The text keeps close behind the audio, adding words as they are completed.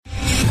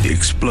The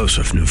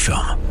explosive new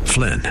film,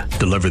 Flynn,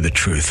 deliver the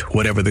truth,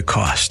 whatever the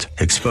cost,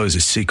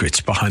 exposes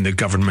secrets behind the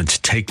government's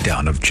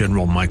takedown of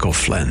General Michael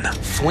Flynn.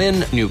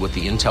 Flynn knew what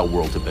the intel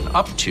world had been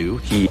up to.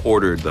 He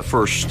ordered the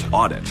first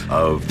audit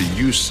of the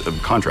use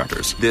of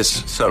contractors.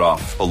 This set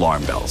off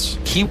alarm bells.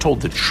 He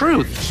told the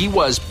truth. He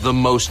was the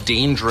most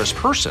dangerous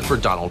person for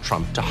Donald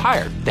Trump to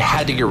hire. They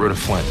had to get rid of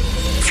Flynn.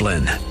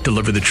 Flynn,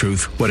 deliver the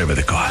truth, whatever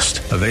the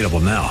cost. Available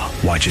now.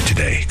 Watch it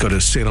today. Go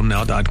to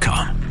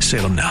salemnow.com.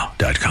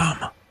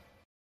 salemnow.com.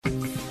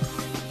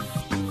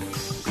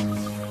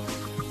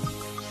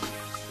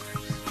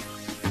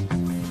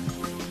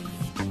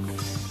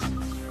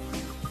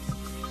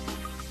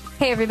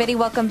 Hey, everybody.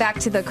 Welcome back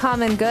to The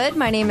Common Good.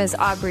 My name is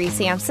Aubrey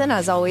Sampson,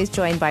 as always,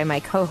 joined by my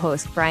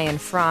co-host, Brian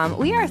Fromm.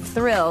 We are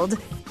thrilled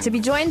to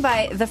be joined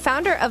by the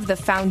founder of the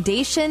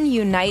Foundation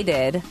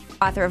United,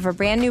 author of a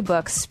brand new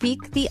book,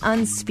 Speak the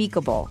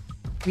Unspeakable.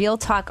 Real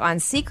talk on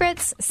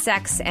secrets,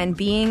 sex, and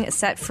being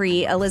set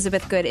free.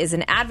 Elizabeth Good is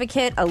an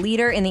advocate, a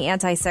leader in the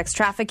anti-sex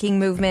trafficking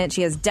movement.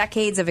 She has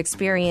decades of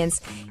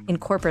experience in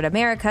corporate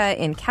America,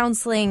 in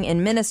counseling,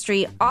 in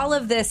ministry. All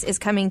of this is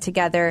coming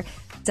together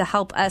to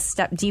help us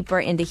step deeper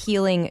into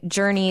healing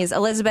journeys.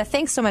 Elizabeth,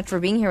 thanks so much for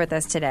being here with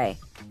us today.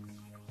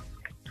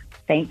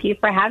 Thank you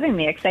for having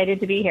me. Excited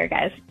to be here,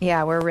 guys.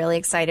 Yeah, we're really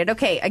excited.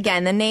 Okay,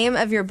 again, the name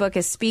of your book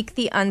is Speak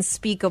the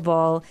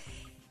Unspeakable.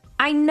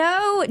 I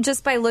know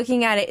just by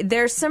looking at it,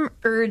 there's some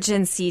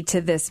urgency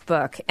to this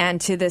book and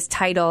to this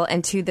title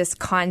and to this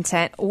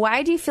content.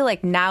 Why do you feel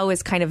like now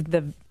is kind of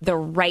the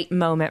right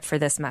moment for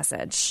this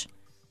message?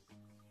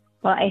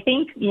 Well, I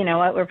think, you know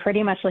what, we're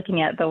pretty much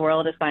looking at the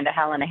world is going to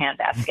hell in a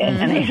handbasket.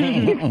 And I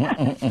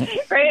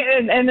think,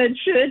 right? And the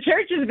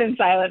church has been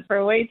silent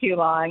for way too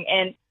long.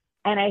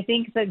 And I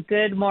think the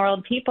good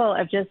moral people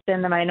have just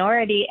been the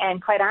minority. And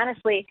quite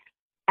honestly,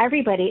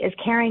 everybody is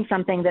carrying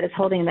something that is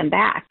holding them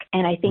back.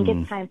 And I think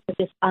it's time to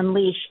just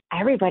unleash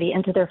everybody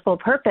into their full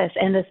purpose.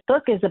 And this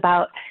book is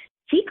about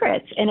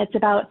secrets, and it's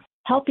about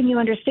helping you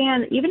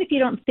understand, even if you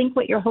don't think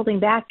what you're holding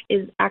back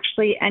is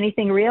actually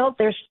anything real,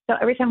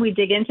 every time we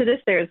dig into this,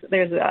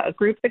 there's a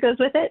group that goes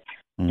with it.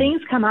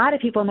 Things come out of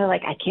people and they're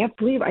like, I can't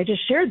believe I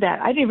just shared that.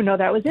 I didn't even know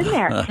that was in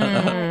there.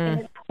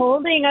 And it's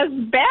holding us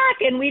back,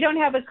 and we don't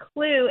have a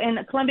clue. And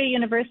Columbia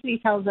University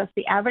tells us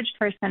the average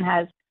person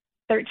has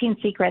 13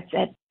 secrets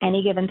at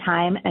any given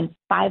time, and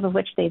 5 of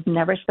which they've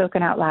never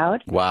spoken out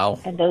loud. Wow.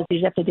 And those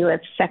usually have to do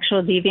with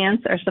sexual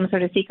deviance or some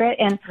sort of secret.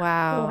 And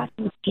wow. We're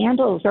watching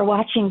scandals, we're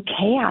watching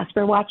chaos,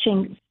 we're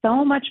watching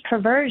so much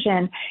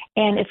perversion.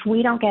 And if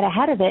we don't get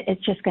ahead of it,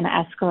 it's just going to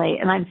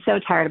escalate. And I'm so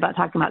tired about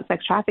talking about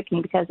sex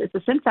trafficking because it's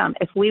a symptom.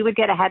 If we would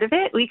get ahead of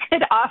it, we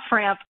could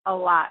off-ramp a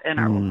lot in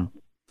our world.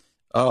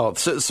 Oh,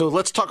 so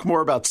let's talk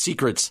more about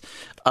secrets.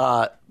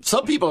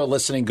 Some people are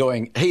listening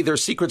going, hey,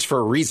 there's secrets for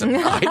a reason.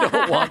 I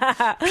don't want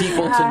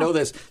people to know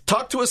this.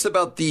 Talk to us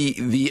about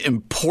the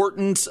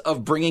importance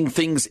of bringing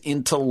things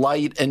into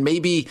light, and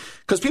maybe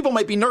because people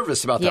might be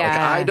nervous about that. Yeah.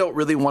 Like, I don't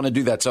really want to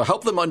do that. So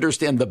help them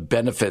understand the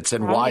benefits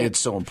and why it's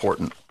so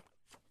important.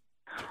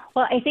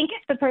 Well, I think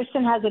if the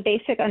person has a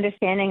basic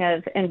understanding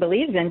of and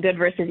believes in good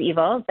versus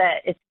evil,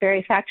 that it's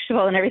very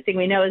factual, and everything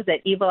we know is that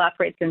evil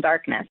operates in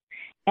darkness.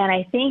 And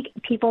I think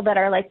people that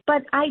are like,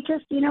 but I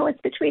just,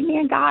 it's between me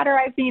and God, or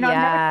I've,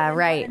 yeah, I've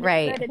right.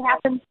 It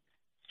happened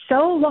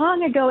so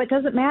long ago, it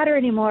doesn't matter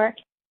anymore.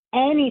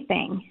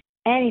 Anything.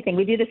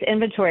 We do this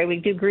inventory. We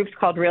do groups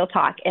called Real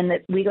Talk, and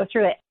that we go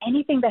through it.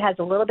 Anything that has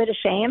a little bit of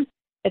shame,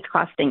 it's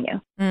costing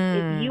you.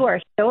 If you are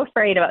so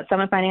afraid about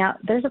someone finding out,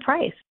 there's a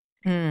price.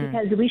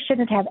 Because we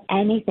shouldn't have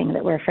anything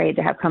that we're afraid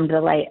to have come to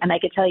the light. And I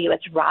could tell you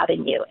it's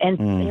robbing you.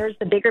 And here's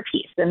the bigger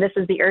piece, and this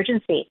is the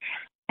urgency.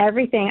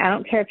 Everything, I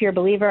don't care if you're a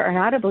believer or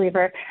not a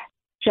believer,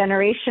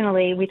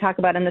 generationally, we talk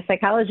about in the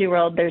psychology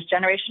world, there's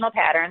generational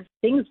patterns.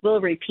 Things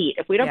will repeat.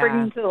 If we don't bring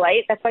them to the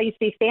light, that's why you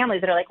see families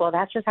that are like, well,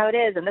 that's just how it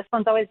is. And this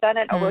one's always done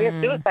it. Or we have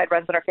suicide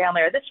runs in our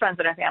family, or this runs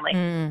in our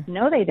family.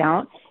 No, they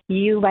don't.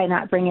 You, by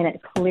not bringing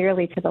it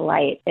clearly to the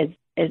light, it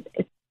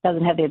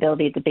doesn't have the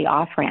ability to be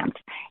off-ramped.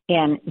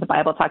 And the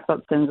Bible talks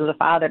about sins of the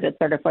father to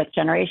third or fourth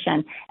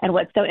generation. And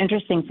what's so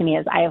interesting to me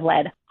is I have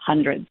led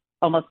hundreds,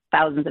 almost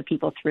thousands of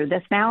people through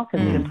this now,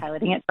 because we've been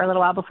piloting it for a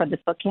little while before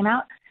this book came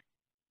out.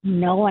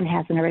 No one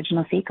has an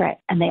original secret,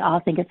 and they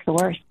all think it's the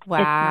worst.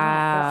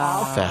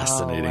 Wow.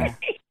 Fascinating.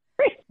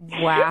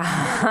 Wow.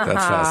 That's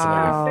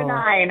fascinating.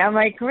 Benign. I'm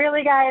like,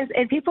 really, guys?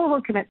 And people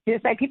will commit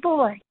suicide. People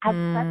will have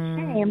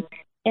such shame,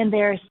 and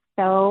they're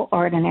so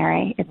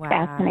ordinary. It's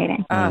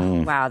fascinating.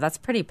 Oh, wow. That's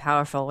pretty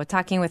powerful. We're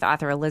talking with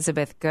author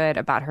Elizabeth Good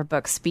about her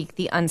book, Speak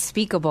the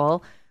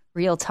Unspeakable,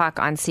 Real Talk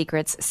on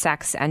Secrets,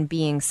 Sex, and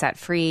Being Set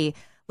Free.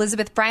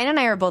 Elizabeth, Brian and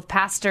I are both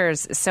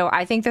pastors, so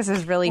I think this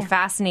is really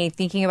fascinating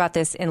thinking about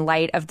this in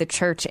light of the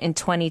church in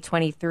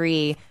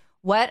 2023.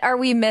 What are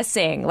we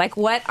missing? Like,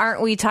 what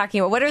aren't we talking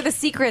about? What are the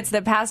secrets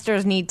that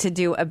pastors need to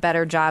do a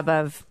better job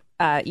of,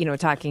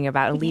 talking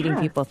about and leading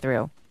people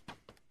through?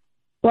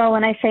 Well,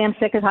 when I say I'm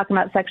sick of talking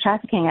about sex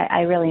trafficking,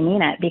 I really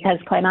mean it, because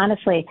quite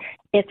honestly,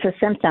 it's a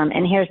symptom.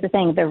 And here's the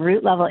thing, the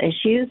root level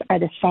issues are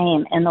the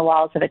same in the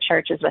walls of a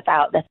church as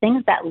without. The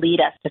things that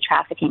lead us to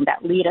trafficking,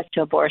 that lead us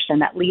to abortion,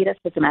 that lead us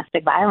to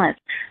domestic violence,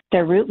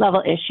 the root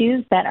level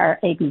issues that are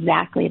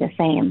exactly the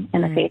same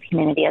in the faith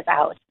community as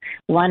out.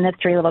 1 of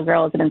 3 little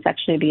girls have been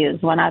sexually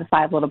abused, 1 out of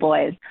 5 little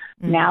boys.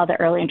 Now the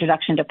early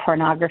introduction to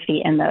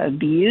pornography and the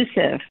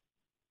abusive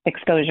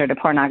exposure to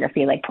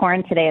pornography. Like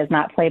porn today is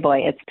not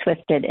Playboy, it's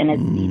twisted and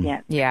it's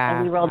deviant. Yeah.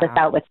 And we roll this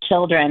out with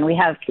children. We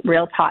have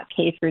Real Talk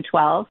K through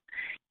 12.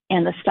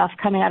 And the stuff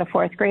coming out of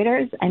 4th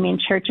graders, I mean,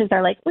 churches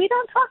are like, we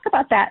don't talk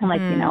about that. And like,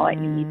 you know what,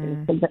 you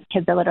need to,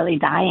 kids are literally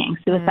dying.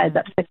 Suicide's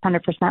up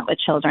 600% with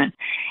children.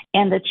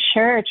 And the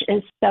church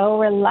is so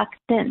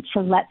reluctant to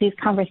let these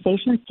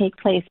conversations take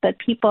place. But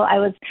people, I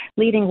was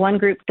leading one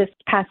group this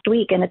past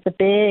week, and it's a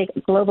big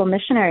global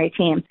missionary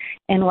team.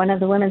 And one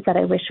of the women said,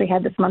 I wish we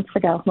had this months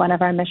ago. One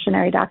of our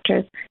missionary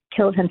doctors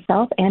killed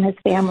himself and his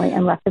family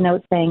and left a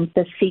note saying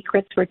the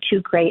secrets were too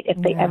great. If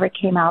they ever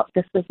came out,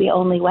 this was the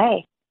only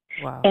way.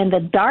 Wow. And the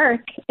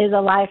dark is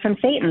a lie from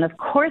Satan. Of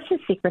course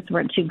his secrets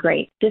weren't too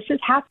great. This is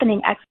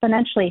happening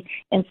exponentially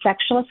in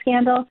sexual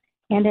scandal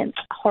and in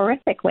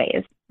horrific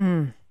ways.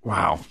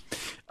 Wow.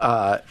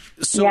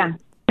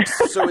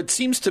 So it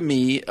seems to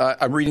me,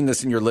 I'm reading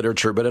this in your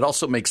literature, but it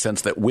also makes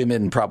sense that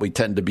women probably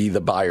tend to be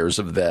the buyers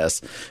of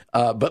this,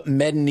 but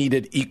men need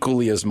it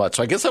equally as much.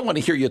 So I guess I want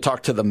to hear you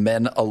talk to the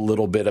men a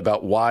little bit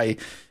about why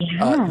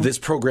this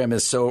program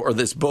is so, or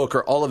this book,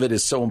 or all of it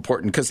is so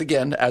important. Because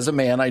again, as a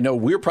man, I know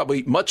we're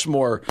probably much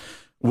more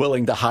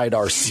willing to hide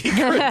our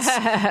secrets.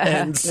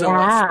 And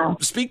so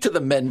speak to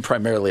the men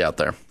primarily out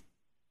there.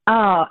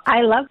 Oh,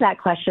 I love that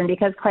question,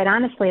 because quite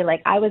honestly,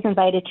 like I was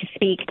invited to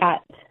speak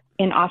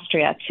in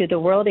Austria to the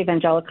World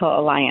Evangelical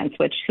Alliance,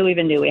 which who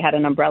even knew we had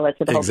an umbrella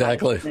to the whole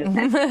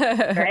movement,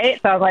 right?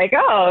 So I'm like,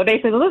 oh, they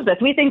said, Elizabeth,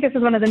 we think this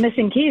is one of the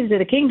missing keys to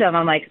the kingdom.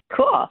 I'm like,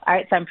 cool. All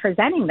right, so I'm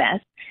presenting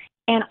this.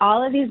 And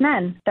all of these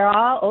men, they're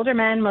all older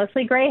men,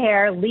 mostly gray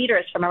hair,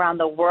 leaders from around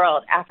the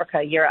world,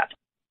 Africa, Europe,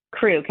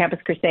 Crew, Campus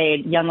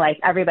Crusade, Young Life,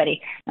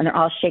 everybody. And they're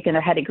all shaking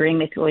their head, agreeing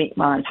with me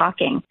while I'm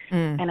talking.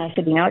 And I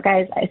said, you know what,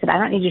 guys? I said, I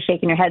don't need you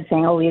shaking your head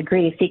saying, oh, we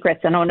agree,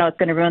 secrets, and oh, no, it's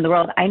going to ruin the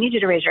world. I need you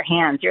to raise your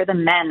hands. You're the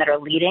men that are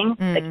leading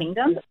the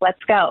kingdom.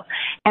 Let's go.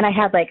 And I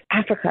had like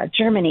Africa,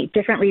 Germany,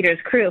 different leaders,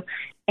 Crew.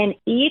 And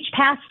each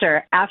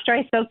pastor, after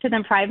I spoke to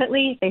them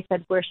privately, they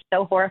said, we're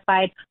so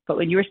horrified. But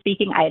when you were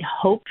speaking, I had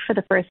hoped for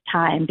the first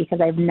time, because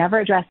I've never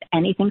addressed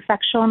anything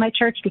sexual in my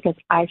church because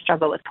I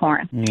struggle with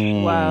porn.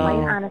 Wow.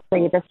 Quite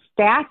honestly, the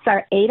stats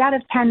are 8 out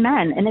of 10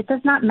 men. And it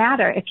does not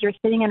matter if you're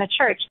sitting in a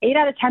church. 8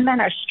 out of 10 men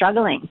are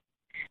struggling.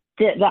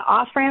 The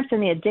off-ramps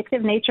and the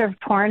addictive nature of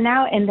porn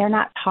now, and they're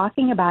not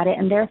talking about it,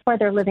 and therefore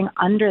they're living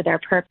under their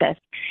purpose.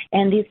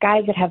 And these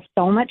guys that have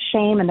so much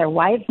shame, and their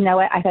wives know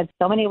it. I've had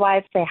so many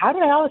wives say, how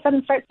did I all of a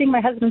sudden start seeing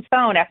my husband's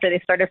phone after they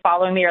started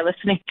following me or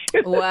listening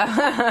to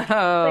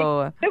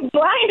Wow. like, the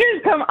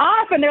blinders come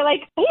off, and they're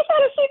like, he's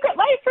had a secret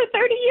life for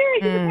 30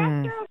 years. He's a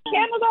pastor of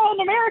Canada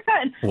and America.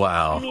 And,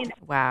 wow. I mean,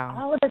 wow.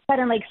 all of a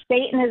sudden, like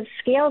Satan, his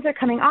scales are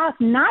coming off,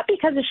 not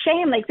because of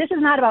shame. Like, this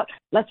is not about,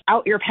 let's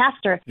out your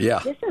pastor. Yeah.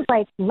 This is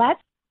like, let's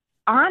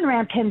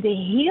on-ramp him to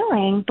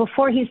healing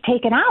before he's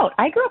taken out.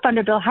 I grew up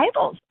under Bill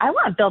Hybels. I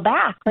want Bill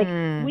back. Like,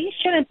 we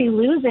shouldn't be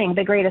losing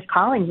the greatest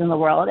callings in the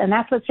world, and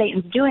that's what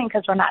Satan's doing,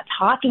 because we're not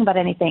talking about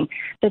anything.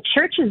 The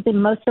church is the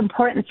most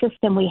important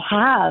system we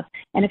have,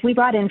 and if we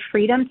brought in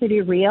freedom to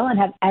be real and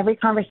have every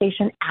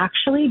conversation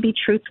actually be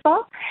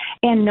truthful,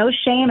 and no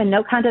shame and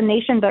no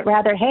condemnation, but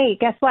rather, hey,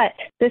 guess what?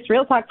 This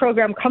Real Talk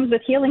program comes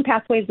with healing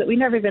pathways that we've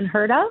never even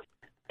heard of.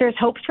 There's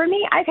hope for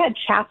me. I've had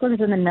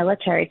chaplains in the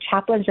military,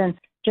 chaplains in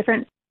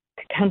different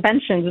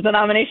conventions,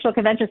 denominational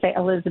conventions, say,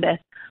 Elizabeth,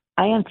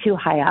 I am too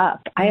high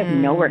up. I have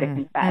nowhere to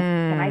confess.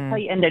 Can I tell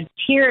you? And the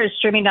tears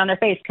streaming down their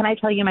face. Can I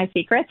tell you my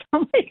secrets?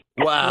 I'm like,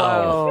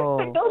 wow.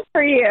 It goes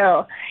for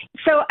you.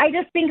 So I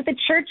just think the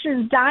church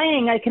is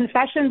dying. A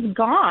confession's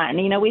gone.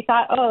 You know, we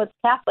thought, oh, it's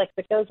Catholic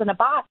that goes in a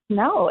box.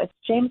 No, it's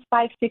James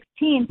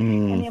 5:16.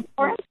 And the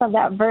importance of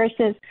that verse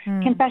is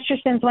confess your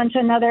sins one to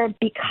another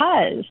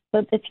because.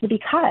 But it's the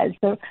because.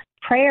 The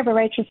prayer of a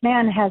righteous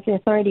man has the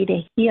authority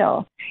to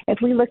heal.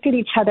 If we looked at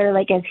each other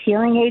like as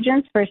healing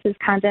agents versus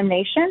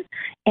condemnation,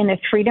 and if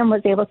freedom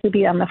was able to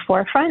be on the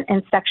forefront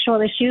and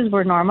sexual issues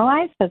were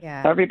normalized, because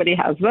everybody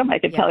has them, I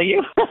could tell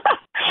you,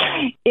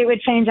 it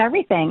would change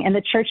everything. And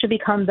the church would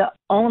become the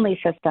only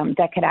system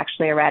that could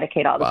actually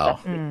eradicate all the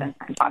stuff we've been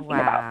talking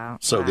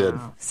about. So good.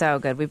 So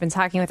good. We've been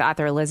talking with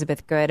author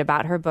Elizabeth Good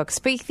about her book,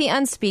 Speak the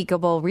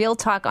Unspeakable, Real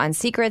Talk on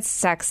Secrets,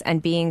 Sex,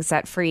 and Being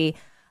Set Free.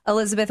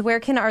 Elizabeth,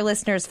 where can our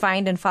listeners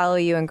find and follow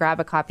you and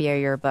grab a copy of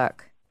your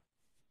book?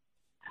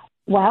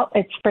 Well,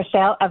 it's for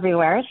sale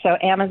everywhere. So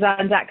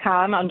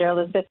Amazon.com under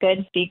Elizabeth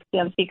Good, Speak the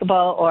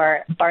Unspeakable,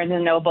 or Barnes &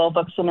 Noble,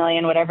 Books A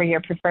Million, whatever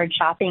your preferred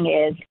shopping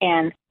is.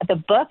 And the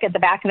book at the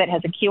back of it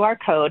has a QR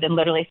code and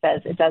literally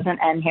says it doesn't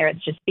end here,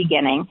 it's just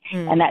beginning.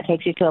 And that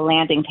takes you to a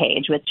landing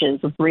page, which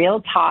is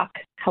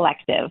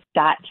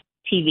realtalkcollective.tv.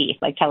 TV,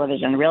 like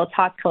television,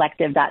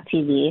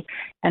 realtalkcollective.tv.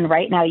 And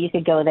right now you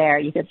could go there.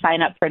 You could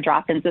sign up for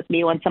drop-ins with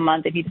me once a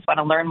month if you just want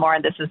to learn more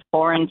and this is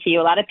foreign to you.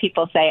 A lot of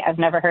people say, I've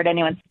never heard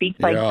anyone speak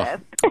like this.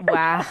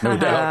 Wow. No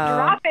doubt.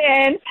 Drop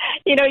in.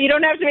 You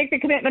don't have to make the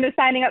commitment of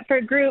signing up for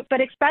a group,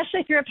 but especially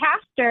if you're a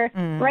pastor,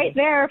 right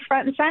there,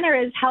 front and center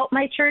is help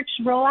my church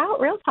roll out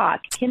Real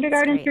Talk,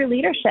 kindergarten through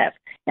leadership.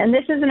 And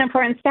this is an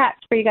important stat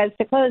for you guys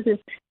to close, is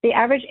the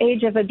average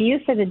age of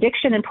abuse and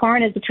addiction and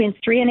porn is between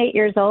 3 and 8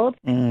 years old.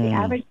 The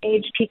average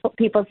age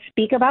people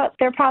speak about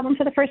their problem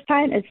for the first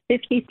time is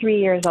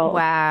 53 years old.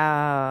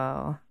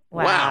 Wow.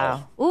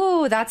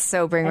 Ooh, that's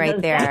sobering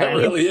right there. That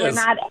really is.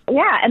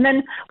 And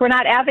then we're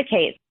not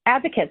advocates,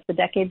 the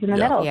decades in the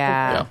middle.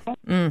 Yeah.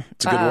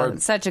 It's a good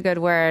word. Such a good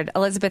word.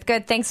 Elizabeth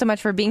Good, thanks so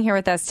much for being here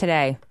with us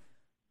today.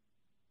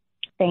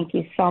 Thank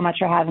you so much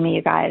for having me,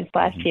 you guys.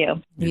 Bless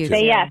you.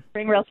 Say yes.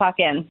 Bring Real Talk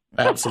in.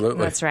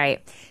 Absolutely. That's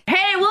right.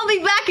 Hey, we'll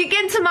be back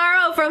again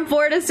tomorrow from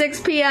 4 to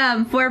 6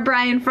 p.m. For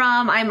Brian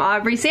Fromm, I'm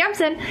Aubrey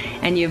Sampson,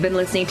 and you've been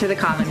listening to The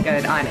Common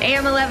Good on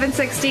AM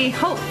 1160.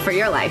 Hope for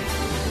your life.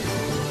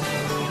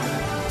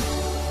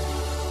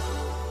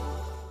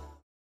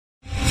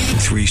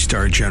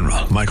 Three-star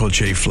General Michael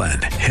J.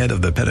 Flynn, head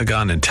of the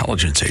Pentagon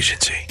Intelligence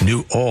Agency,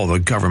 knew all the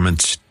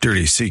government's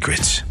dirty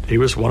secrets. He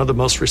was one of the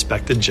most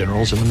respected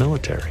generals in the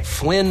military.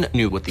 Flynn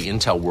knew what the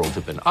intel world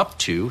had been up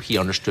to. He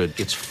understood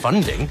its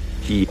funding.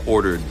 He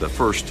ordered the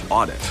first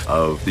audit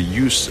of the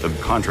use of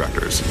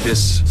contractors.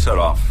 This set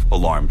off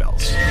alarm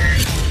bells.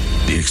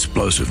 The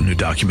explosive new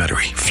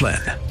documentary,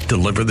 Flynn,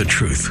 Deliver the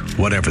Truth,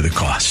 Whatever the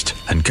Cost,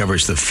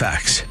 uncovers the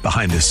facts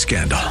behind this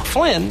scandal.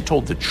 Flynn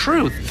told the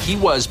truth. He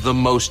was the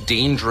most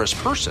dangerous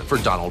person for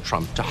Donald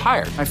Trump to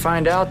hire. I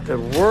find out the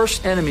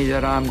worst enemy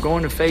that I'm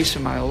going to face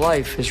in my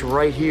life is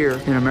right here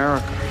in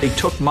America. They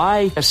took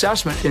my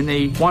assessment and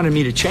they wanted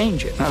me to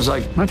change it. And I was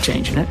like, I'm not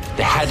changing it.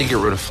 They had to get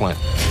rid of Flynn.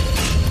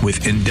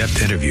 With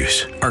in-depth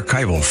interviews,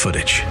 archival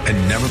footage,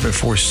 and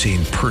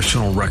never-before-seen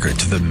personal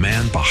records of the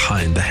man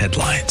behind the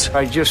headlines.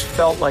 I just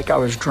felt like I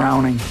was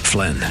drowning.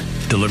 Flynn,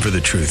 Deliver the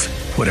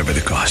Truth, Whatever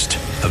the Cost.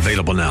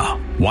 Available now.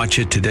 Watch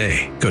it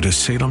today. Go to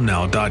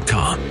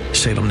salemnow.com.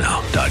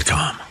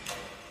 salemnow.com.